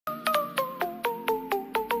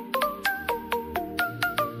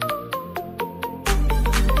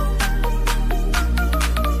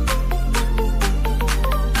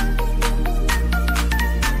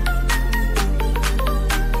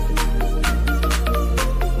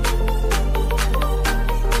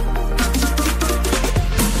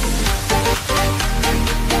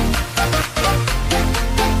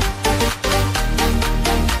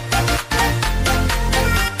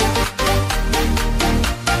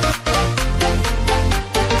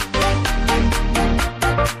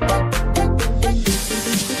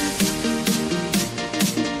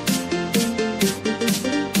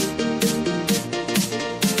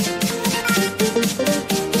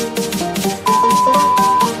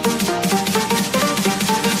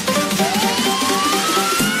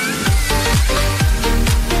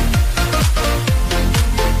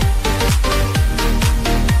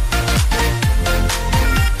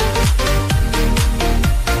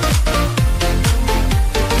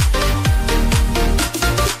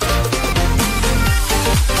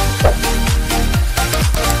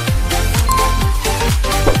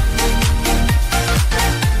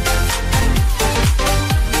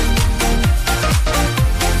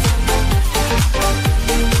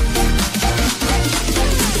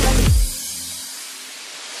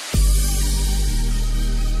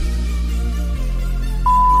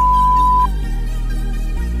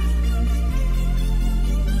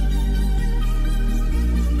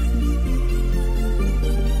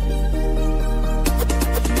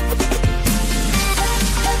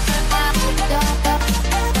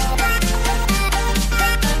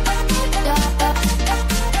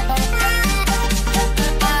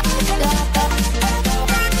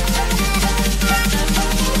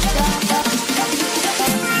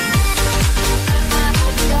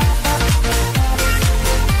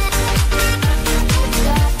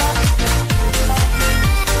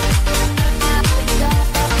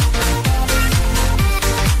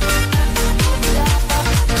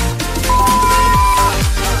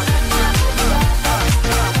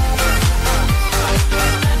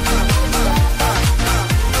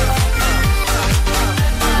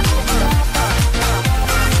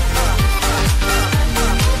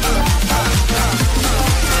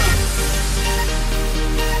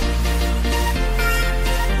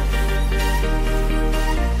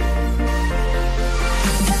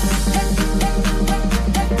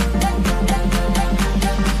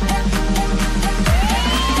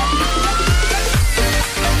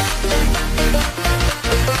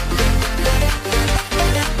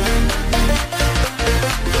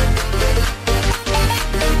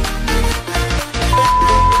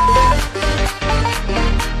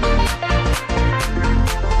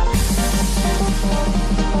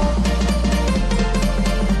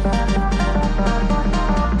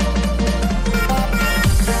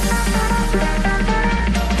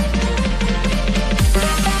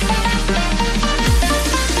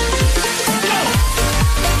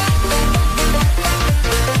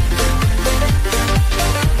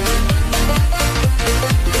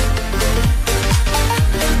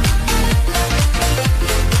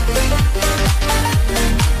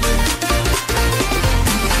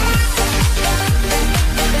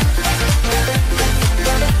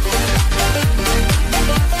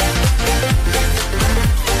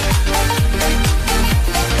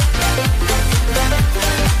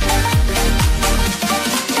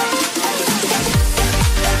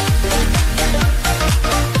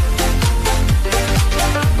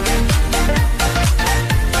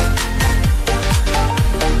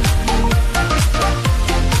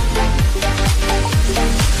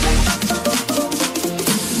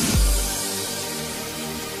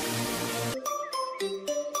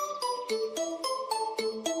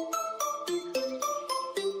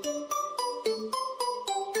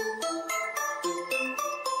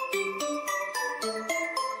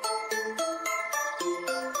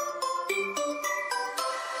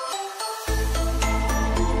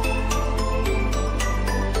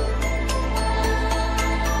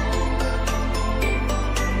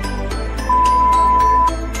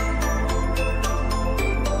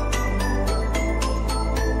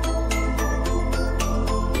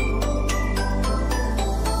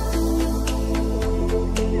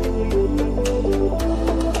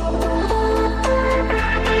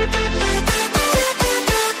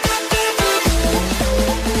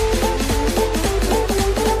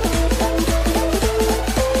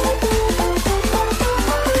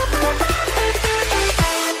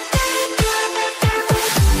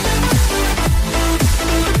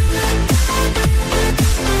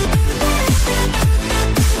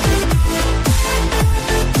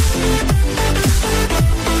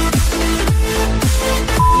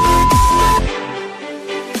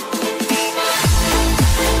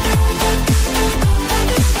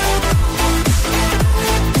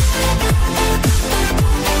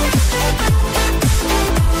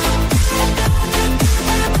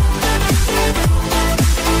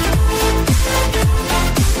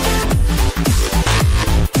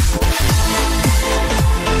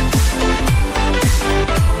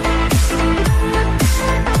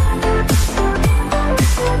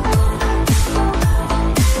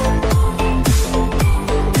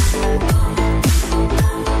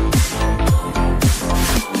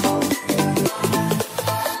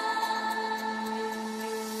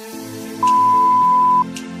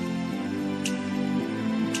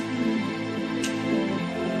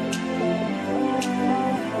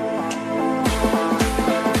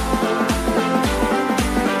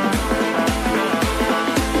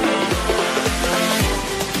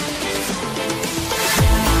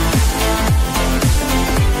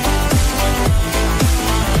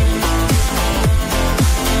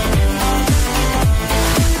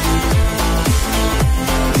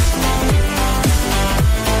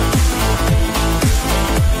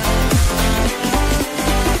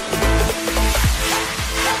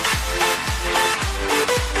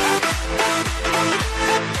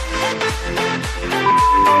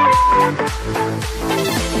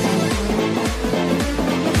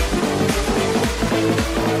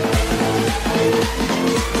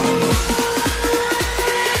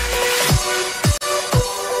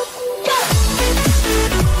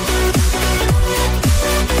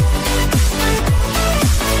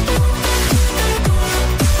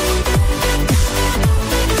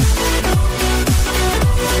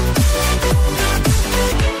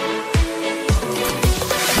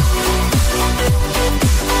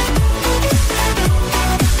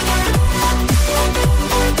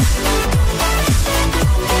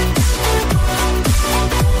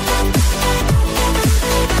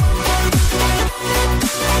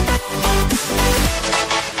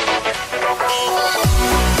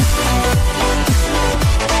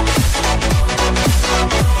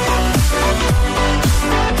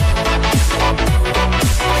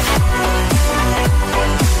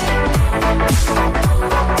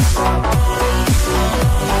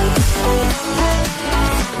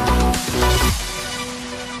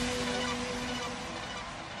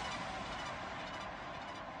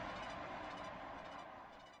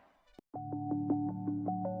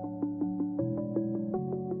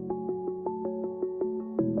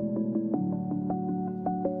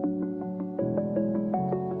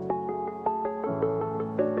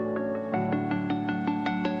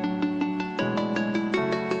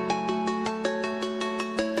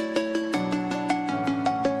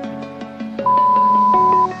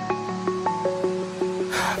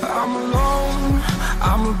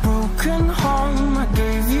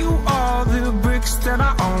that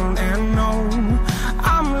I own and know.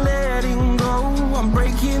 I'm letting go, I'm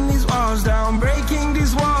breaking these walls down, breaking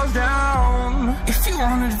these walls down. If you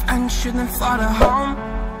want adventure, then fly to home.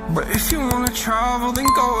 But if you wanna travel, then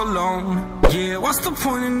go alone. Yeah, what's the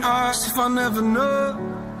point in us if I never know?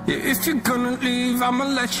 Yeah, if you're gonna leave, I'ma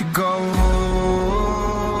let you go.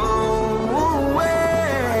 Wait,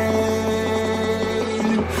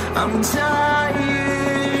 I'm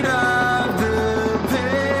tired of the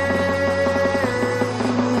pain.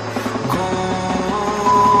 Go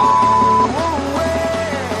away.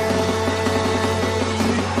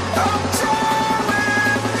 I'm tired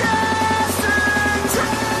of yesterday.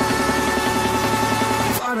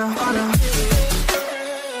 Harder, harder.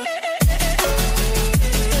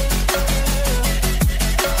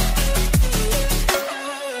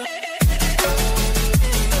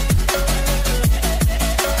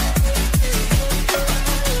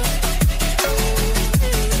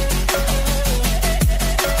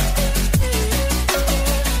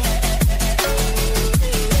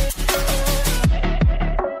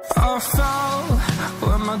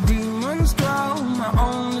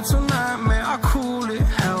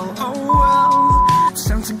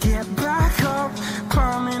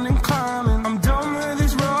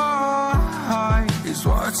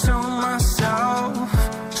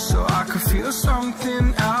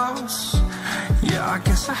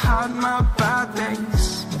 I had my bad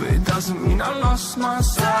days, but it doesn't mean I lost my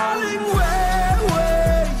style. Darling, where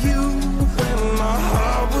were you when my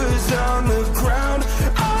heart was on the ground?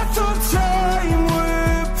 I thought time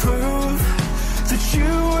would prove that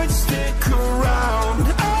you would stick around.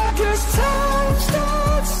 I guess time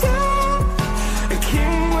stood still, a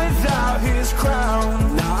king without his crown.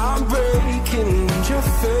 Now I'm breaking and you're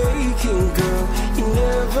faking, girl. You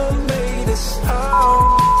never made a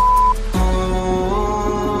sound.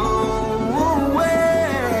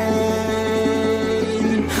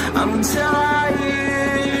 I'm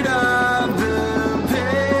tired of the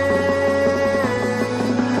pain.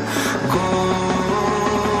 Go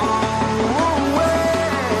away.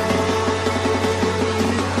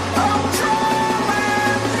 I'm tired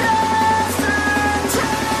of yesterday.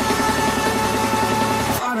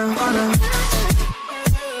 Harder, harder.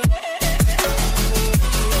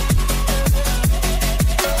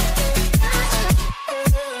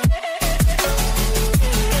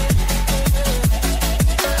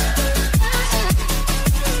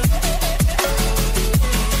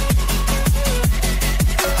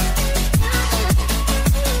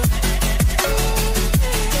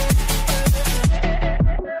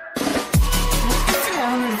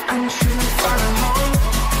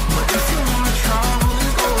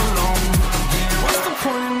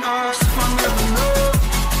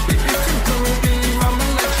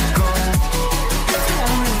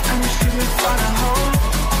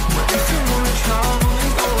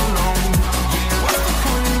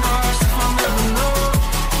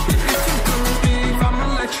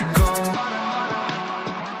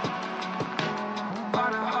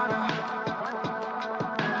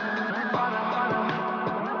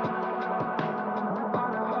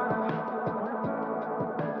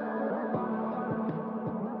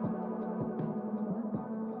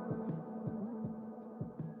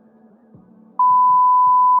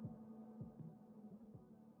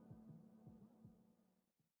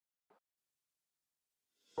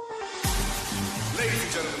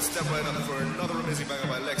 Step right up for another amazing banger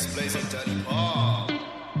by Lex Blaze and Daddy Paul.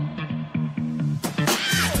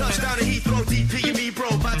 Touchdown to Heathrow, DP and me, bro.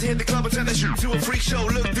 About to hit the club and turn the shoot to a freak show.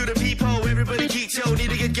 Look through the peephole, everybody geek show. Need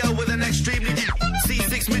to get girl with an extremely deep. See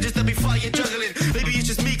 6 midgets that be fighting, juggling. Maybe it's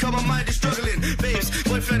just me, cause my mind is struggling. Babes,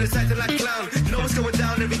 boyfriend is acting like a clown. You know what's going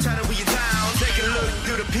down every time that we in town. Take a look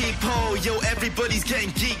through the peephole, yo, everybody's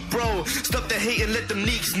getting geek, bro. Stop the hate and let them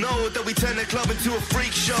neeks know that we turn the club into a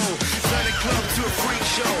freak show. Turn the club to a freak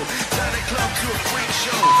show. Turn the club to a freak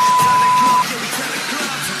show. Turn the club, yeah, we turn the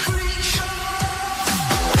club to a freak show.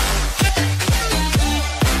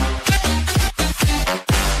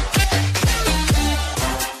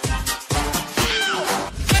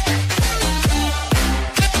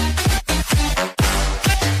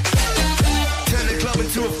 Turn the club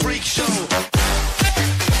into a freak show.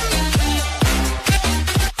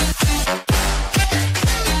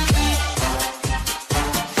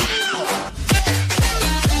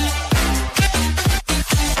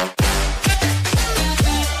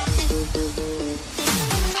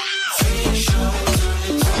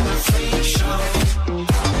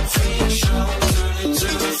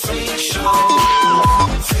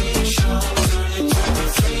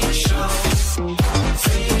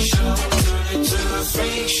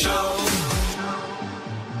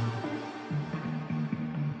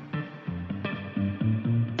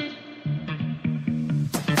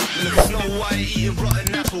 Snow White eating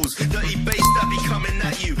rotten apples. Dirty bass that be coming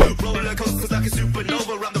at you. Roller coasters like a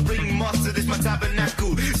supernova. I'm the ringmaster, this my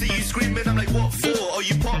tabernacle. See you screaming, I'm like, what for? Oh,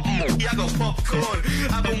 you pop? Yeah, I got popcorn.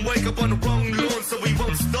 I've been wake up on the wrong lawn, so we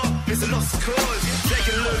won't stop. It's a lost cause.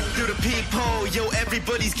 Take a look through the peephole. Yo,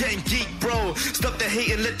 everybody's getting geek, bro. Stop the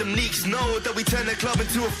hate and let them leaks know that we turn the club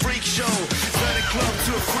into a freak show. Turn the club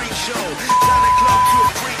to a freak show. Turn the club to